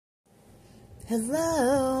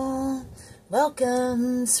Hello.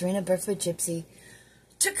 Welcome, Sirena, Barefoot, Gypsy.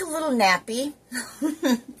 Took a little nappy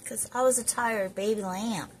because I was a tired baby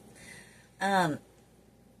lamb. What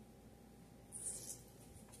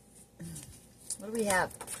do we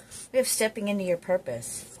have? We have stepping into your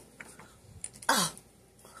purpose. Oh,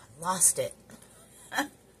 I lost it.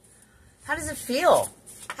 How does it feel?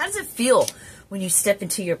 How does it feel when you step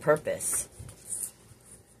into your purpose?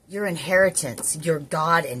 Your inheritance, your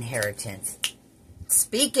God inheritance.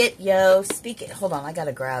 Speak it, yo. Speak it. Hold on, I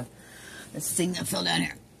gotta grab this thing that fell down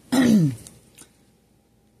here.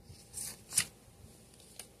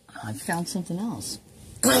 I found something else.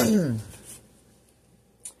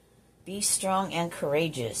 Be strong and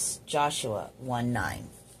courageous. Joshua 1:9.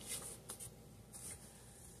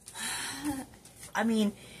 I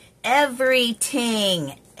mean,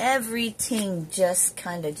 everything just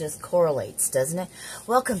kind of just correlates, doesn't it?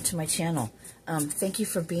 Welcome to my channel. Thank you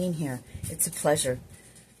for being here. It's a pleasure.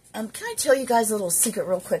 Can I tell you guys a little secret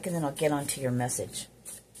real quick, and then I'll get on to your message.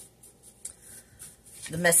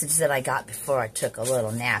 The message that I got before I took a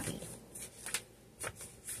little nappy.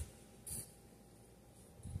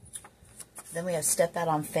 Then we have step out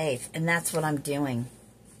on faith, and that's what I'm doing.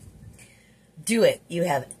 Do it. You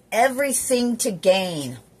have everything to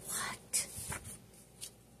gain. What?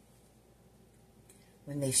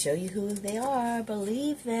 When they show you who they are,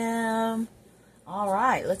 believe them. All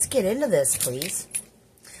right, let's get into this, please.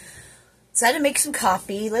 Decided to make some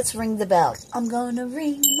coffee. Let's ring the bell. I'm going to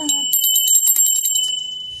ring my...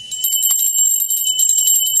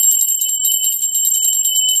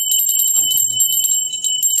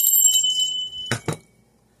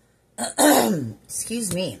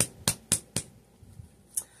 Excuse me.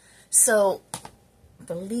 So,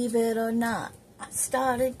 believe it or not, I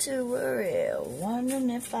started to worry, wondering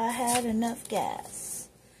if I had enough gas.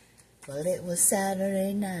 Well, it was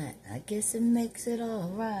Saturday night. I guess it makes it all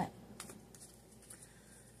right.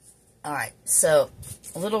 All right, so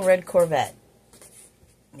a little red Corvette.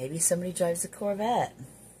 Maybe somebody drives a Corvette.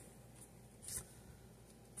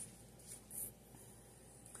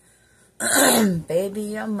 Baby,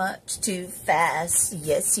 you're much too fast.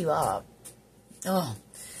 Yes, you are. Oh,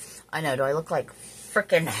 I know. Do I look like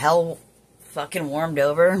frickin' hell fucking warmed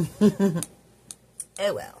over?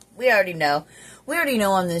 Oh, well. We already know. We already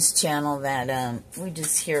know on this channel that we're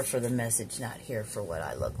just here for the message, not here for what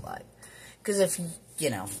I look like. Because if, you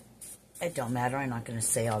know, it don't matter. I'm not going to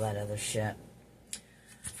say all that other shit.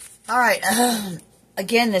 All right.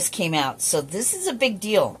 Again, this came out. So this is a big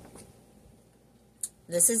deal.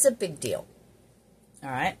 This is a big deal.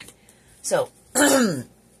 All right. So,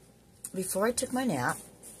 before I took my nap,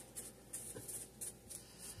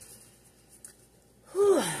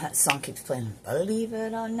 whew, that song keeps playing. Believe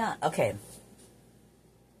it or not. Okay.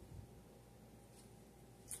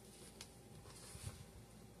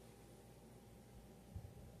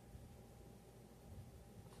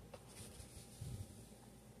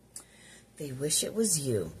 They wish it was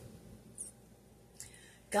you.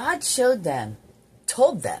 God showed them,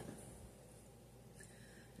 told them.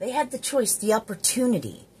 They had the choice, the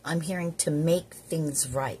opportunity, I'm hearing, to make things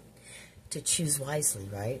right, to choose wisely,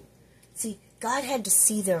 right? See, God had to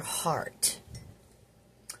see their heart.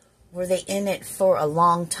 Were they in it for a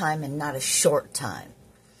long time and not a short time?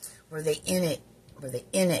 Were they in it? Were they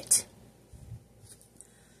in it?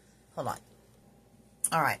 Hold on.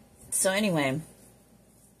 All right. So anyway,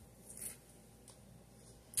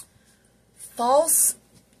 false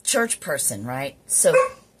church person, right? So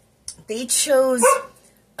they chose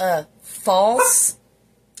a false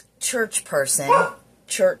church person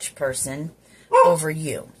over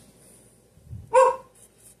you.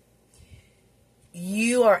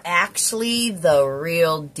 You are actually the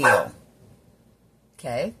real deal.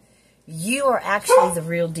 Okay? You are actually the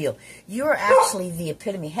real deal. You are actually the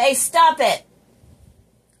epitome. Hey, stop it!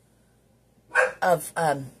 Of,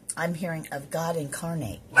 I'm hearing of God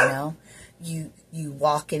incarnate, you know? You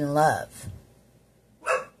walk in love.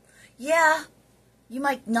 Yeah, you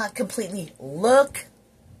might not completely look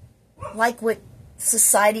like what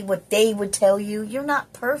society, what they would tell you. You're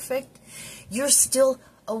not perfect. You're still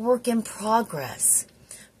a work in progress.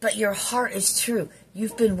 But your heart is true.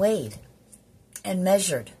 You've been weighed and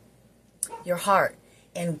measured. Your heart.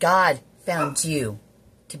 And God found you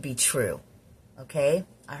to be true. Okay?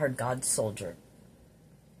 I heard God's soldier.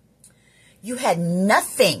 You had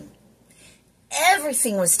nothing.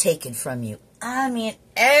 Everything was taken from you. I mean,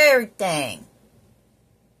 everything.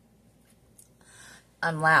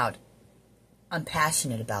 I'm loud. I'm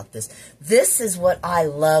passionate about this. This is what I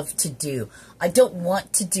love to do. I don't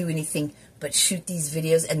want to do anything but shoot these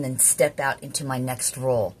videos and then step out into my next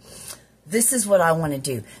role. This is what I want to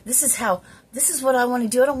do. This is what I want to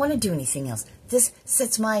do. I don't want to do anything else. This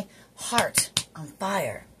sets my heart on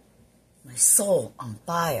fire. My soul on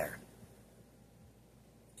fire.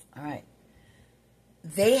 All right.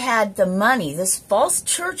 They had the money. This false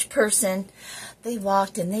church person, they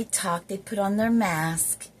walked and they talked. They put on their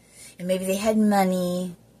mask. And maybe they had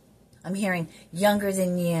money. I'm hearing younger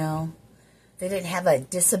than you. They didn't have a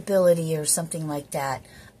disability or something like that.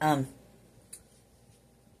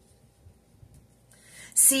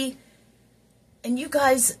 See, and you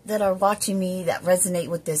guys that are watching me that resonate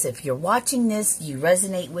with this, if you're watching this, you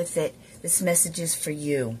resonate with it, this message is for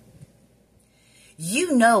you.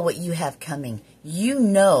 You know what you have coming. You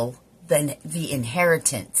know the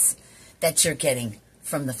inheritance that you're getting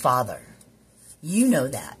from the Father. You know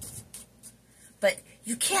that. But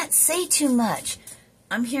you can't say too much.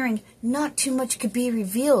 I'm hearing not too much could be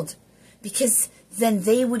revealed, because then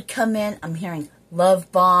they would come in, I'm hearing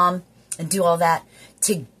love bomb and do all that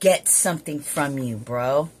to get something from you,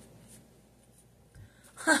 bro.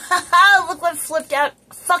 Look what flipped out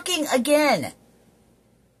fucking again.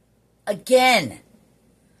 Again.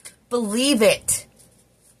 Believe it.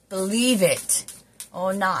 Believe it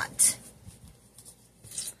or not.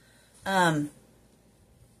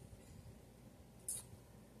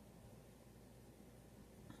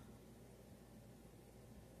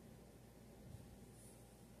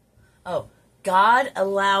 Oh, God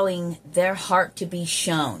allowing their heart to be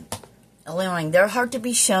shown. Allowing their heart to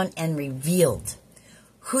be shown and revealed.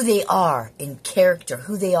 Who they are in character,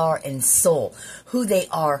 who they are in soul, who they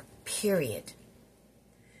are, period.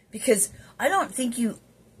 Because I don't think you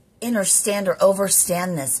understand or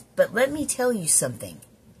overstand this, but let me tell you something.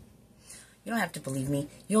 You don't have to believe me.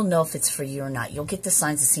 You'll know if it's for you or not. You'll get the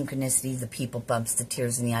signs of synchronicity, the people bumps, the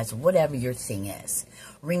tears in the eyes, whatever your thing is.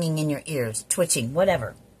 Ringing in your ears, twitching,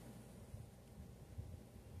 whatever.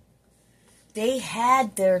 They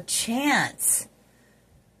had their chance.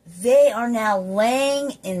 They are now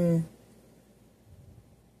laying in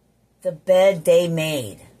the bed they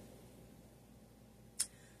made.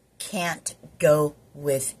 Can't go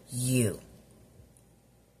with you.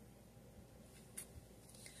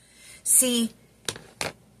 See,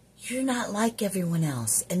 you're not like everyone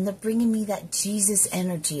else. And they're bringing me that Jesus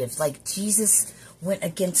energy of like Jesus went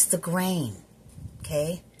against the grain.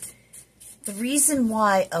 Okay? The reason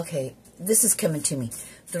why, okay, this is coming to me.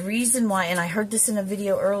 The reason why, and I heard this in a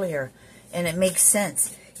video earlier, and it makes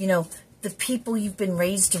sense. You know, the people you've been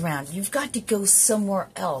raised around, you've got to go somewhere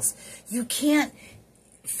else. You can't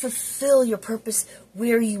fulfill your purpose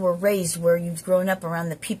where you were raised, where you've grown up around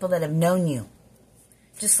the people that have known you.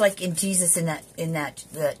 Just like in Jesus in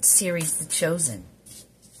that series, The Chosen.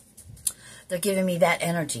 They're giving me that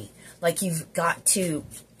energy. Like you've got to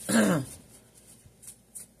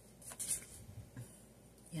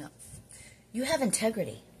yeah. You have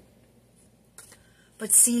integrity.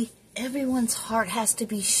 But see, everyone's heart has to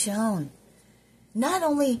be shown. Not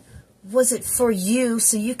only was it for you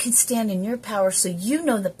so you can stand in your power, so you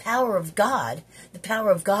know the power of God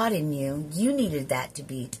in you. You needed that to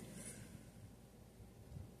be,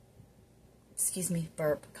 excuse me,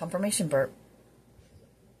 burp, confirmation burp.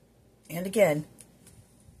 And again,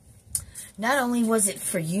 not only was it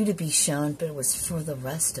for you to be shown, but it was for the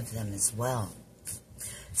rest of them as well.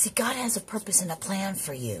 See, God has a purpose and a plan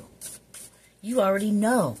for you. You already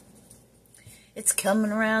know. It's coming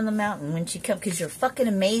around the mountain when she comes, because you're fucking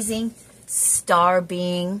amazing star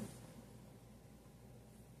being.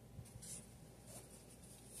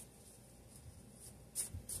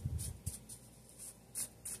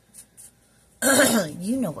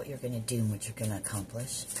 You know what you're going to do and what you're going to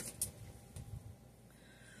accomplish.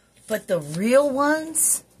 But the real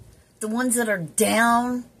ones, the ones that are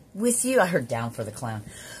down with you, I heard down for the clown.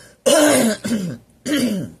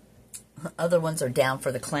 Other ones are down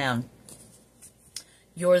for the clown.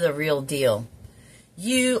 You're the real deal.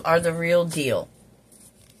 You are the real deal.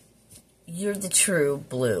 You're the true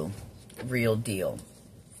blue real deal.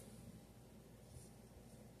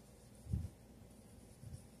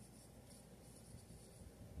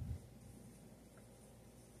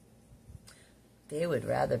 They would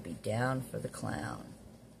rather be down for the clown.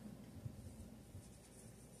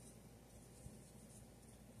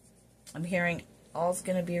 I'm hearing all's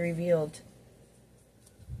going to be revealed.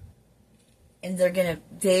 And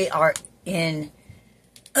they are in,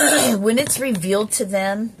 when it's revealed to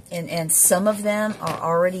them, and some of them are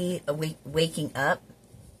already waking up.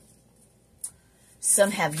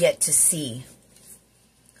 Some have yet to see.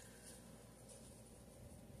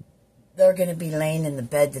 They're going to be laying in the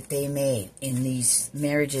bed that they made in these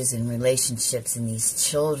marriages and relationships and these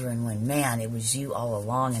children when, man, it was you all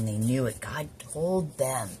along and they knew it. God told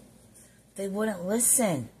them. They wouldn't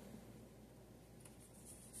listen.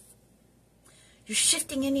 You're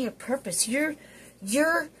shifting into your purpose. You're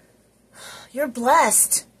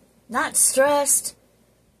blessed, not stressed.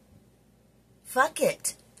 Fuck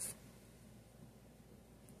it.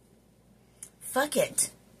 Fuck it.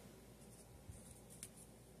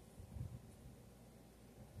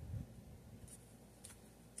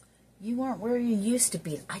 You aren't where you used to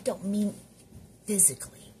be. I don't mean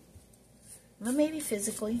physically. Well, maybe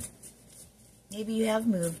physically. Maybe you have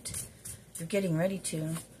moved. You're getting ready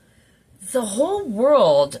to. The whole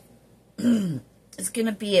world is going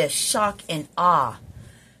to be a shock and awe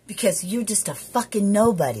because you're just a fucking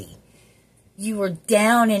nobody. You were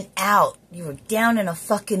down and out. You were down in a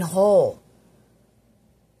fucking hole.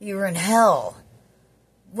 You were in hell.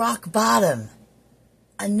 Rock bottom.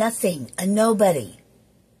 A nothing. A nobody.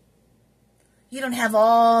 You don't have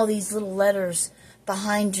all these little letters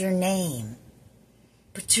behind your name.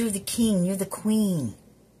 But you're the king. You're the queen.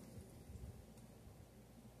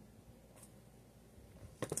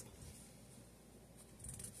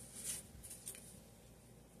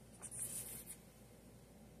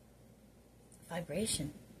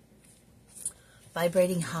 Vibration.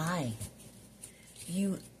 Vibrating high.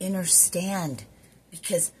 You understand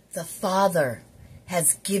because the Father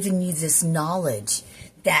has given you this knowledge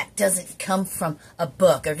that doesn't come from a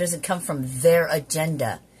book or doesn't come from their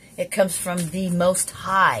agenda. It comes from the Most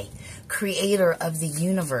High, creator of the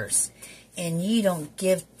universe. And you don't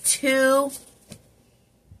give two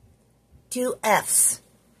F's.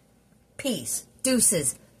 Peace.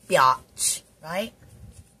 Deuces. Biatch. Right?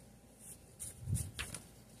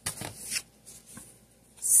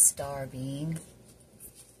 Star being.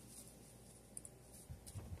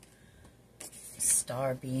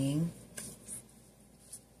 Star being.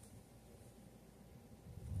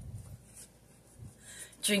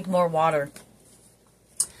 Drink more water.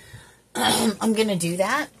 I'm going to do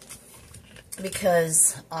that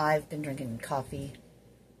because I've been drinking coffee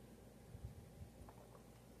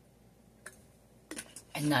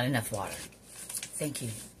and not enough water. Thank you.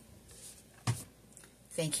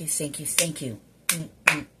 Thank you, thank you, thank you.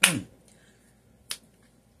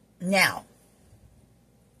 Now,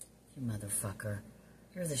 you motherfucker,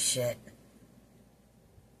 you're the shit.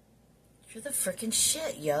 You're the freaking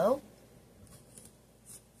shit, yo.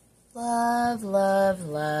 Love, love,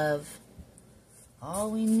 love. All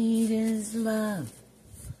we need is love.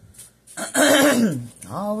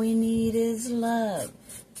 All we need is love.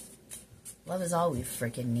 Love is all we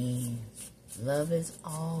freaking need. Love is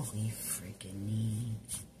all we freaking need.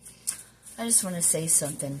 I just want to say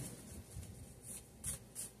something.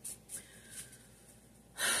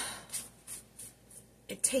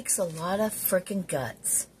 It takes a lot of freaking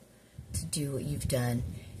guts to do what you've done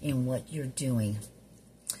and what you're doing.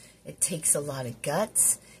 It takes a lot of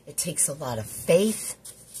guts. It takes a lot of faith.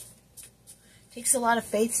 It takes a lot of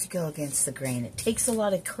faith to go against the grain. It takes a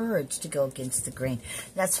lot of courage to go against the grain.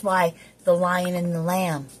 That's why the lion and the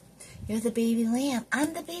lamb. You're the baby lamb.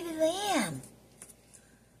 I'm the baby lamb.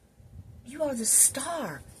 You are the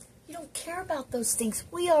star. You don't care about those things.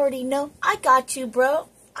 We already know. I got you, bro.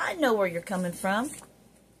 I know where you're coming from.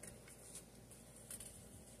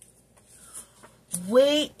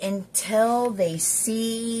 Wait until they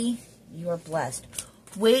see you are blessed.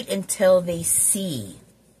 Wait until they see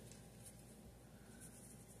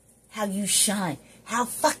how you shine. How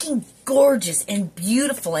fucking gorgeous and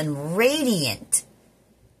beautiful and radiant.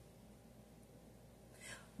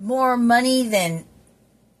 More money than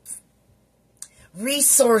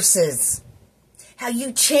resources. How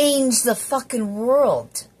you change the fucking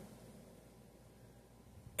world.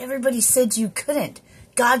 Everybody said you couldn't.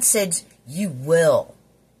 God said you will.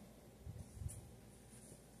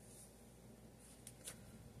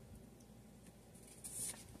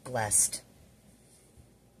 Blessed.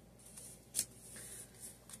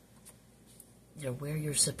 You're where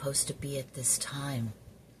you're supposed to be at this time.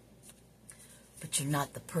 But you're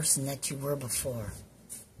not the person that you were before.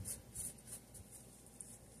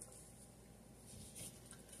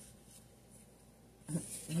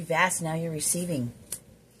 You've asked, now you're receiving.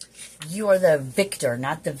 You are the victor,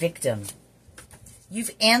 not the victim.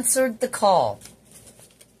 You've answered the call.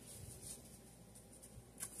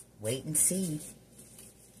 Wait and see.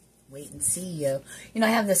 Wait and see, yo. You know,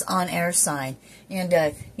 I have this on-air sign. And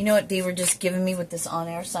you know what they were just giving me with this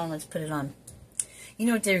on-air sign? Let's put it on. You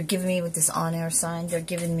know what they're giving me with this on-air sign? They're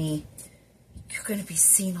giving me, you're going to be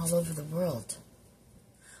seen all over the world.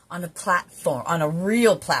 On a platform, on a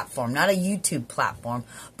real platform, not a YouTube platform,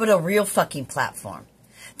 but a real fucking platform.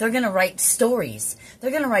 They're going to write stories.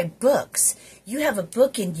 They're going to write books. You have a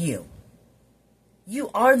book in you. You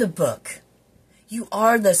are the book. You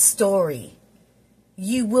are the story.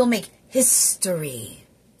 You will make history.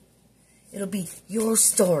 It'll be your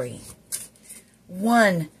story.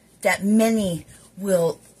 One that many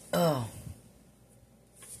will,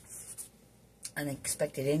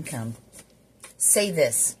 unexpected income. Say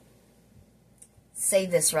this. Say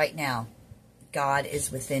this right now. God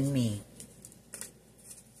is within me.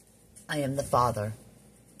 I am the Father.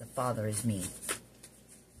 The Father is me.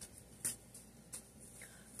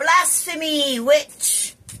 Blasphemy,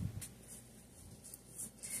 witch!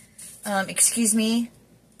 Excuse me?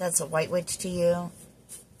 That's a white witch to you?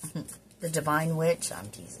 The divine witch? I'm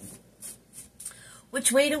teasing.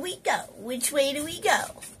 Which way do we go? Which way do we go?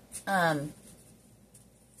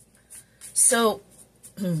 So,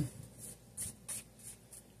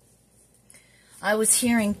 I was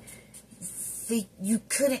hearing you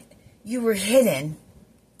were hidden,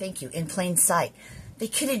 thank you, in plain sight. They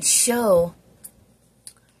couldn't show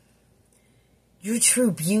your true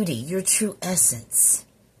beauty, your true essence.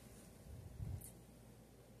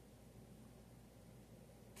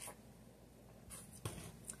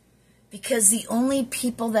 Because the only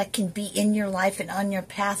people that can be in your life and on your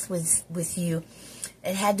path with you,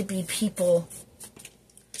 it had to be people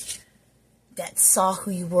that saw who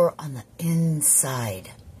you were on the inside.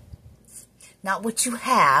 Not what you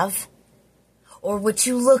have or what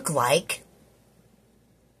you look like,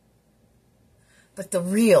 but the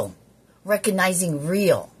real, recognizing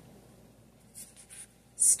real.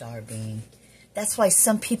 Star being. That's why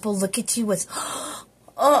some people look at you with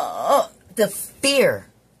the fear.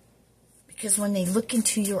 Because when they look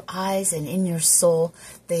into your eyes and in your soul,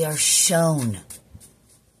 they are shown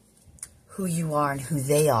who you are and who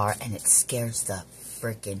they are, and it scares the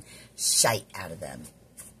freaking shite out of them.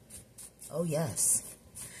 Oh, yes.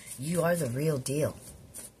 You are the real deal.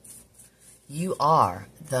 You are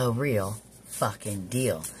the real fucking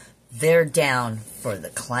deal. They're down for the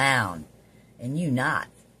clown, and you not.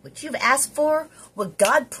 What you've asked for, what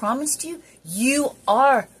God promised you, you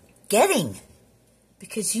are getting.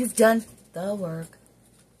 Because you've done the work.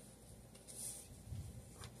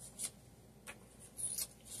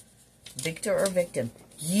 Victor or victim,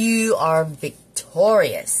 you are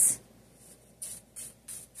victorious.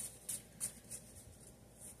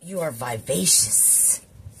 You are vivacious.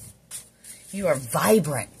 You are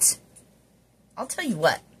vibrant. I'll tell you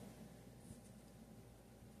what.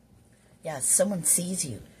 Yeah, someone sees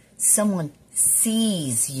you. Someone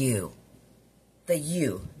sees you.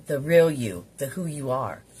 The real you, the who you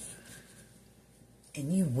are.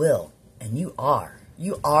 And you will, and you are.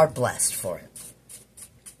 You are blessed for it.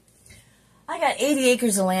 I got 80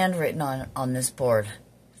 acres of land written on this board.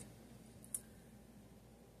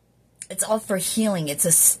 It's all for healing. It's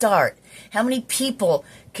a start. How many people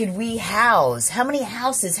could we house? How many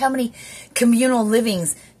houses? How many communal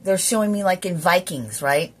livings? They're showing me like in Vikings,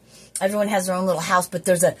 right? Everyone has their own little house, but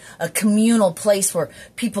there's a communal place where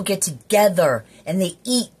people get together and they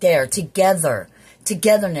eat there together.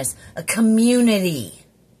 Togetherness. A community.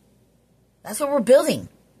 That's what we're building.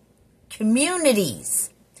 Communities.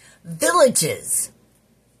 Villages.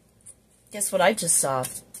 Guess what I just saw?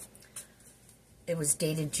 It was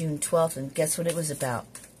dated June 12th, and guess what it was about?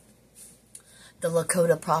 The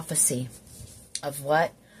Lakota prophecy of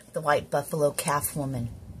what? The white buffalo calf woman.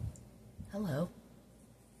 Hello.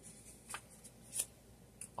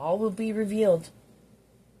 All will be revealed.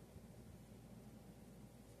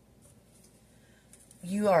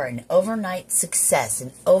 You are an overnight success,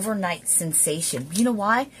 an overnight sensation. You know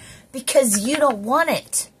why? Because you don't want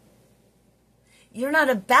it. You're not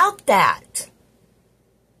about that.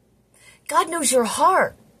 God knows your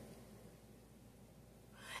heart.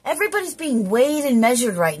 Everybody's being weighed and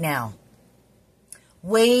measured right now.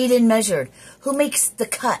 Weighed and measured. Who makes the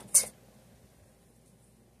cut?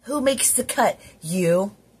 Who makes the cut?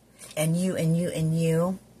 You. And you, and you, and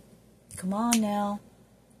you. Come on now.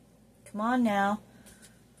 Come on now.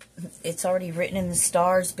 It's already written in the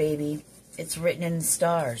stars, baby. It's written in the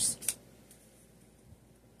stars.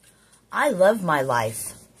 I love my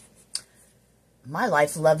life. My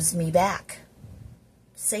life loves me back.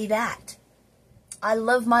 Say that. I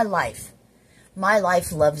love my life. My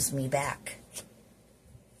life loves me back.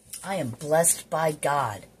 I am blessed by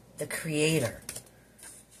God, the Creator.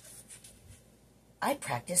 I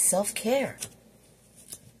practice self-care.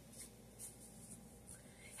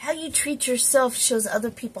 How you treat yourself shows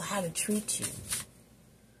other people how to treat you.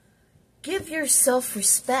 Give yourself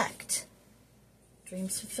respect.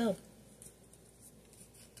 Dreams fulfilled.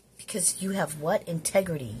 Because you have what?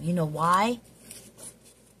 Integrity. You know why?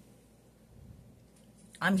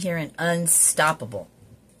 I'm hearing unstoppable.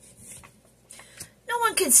 No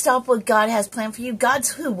one can stop what God has planned for you.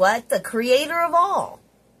 God's who? What? The creator of all.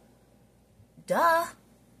 Duh.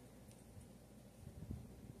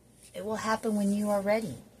 It will happen when you are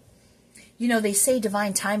ready. You know, they say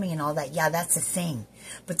divine timing and all that. Yeah, that's a thing.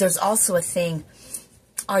 But there's also a thing.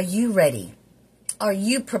 Are you ready? Are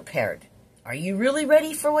you prepared? Are you really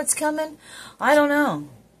ready for what's coming? I don't know.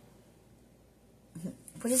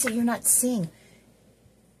 What is it you're not seeing?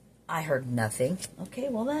 I heard nothing. Okay,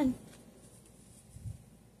 well then.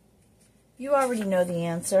 You already know the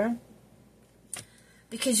answer.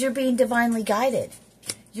 Because you're being divinely guided.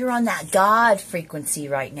 You're on that God frequency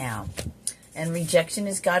right now. And rejection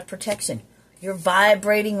is God protection. You're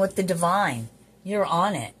vibrating with the divine. You're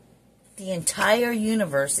on it. The entire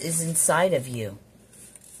universe is inside of you.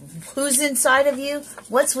 Who's inside of you?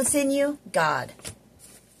 What's within you? God.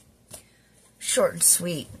 Short and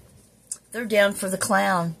sweet. They're down for the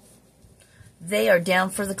clown. They are down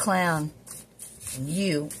for the clown. And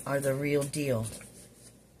you are the real deal.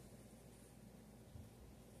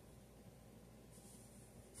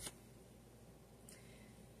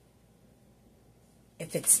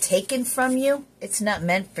 If it's taken from you, it's not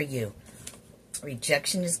meant for you.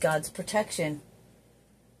 Rejection is God's protection.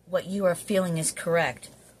 What you are feeling is correct.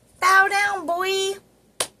 Bow down, boy.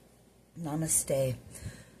 Namaste.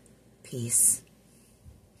 Peace.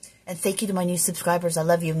 And thank you to my new subscribers. I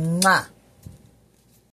love you. Mwah.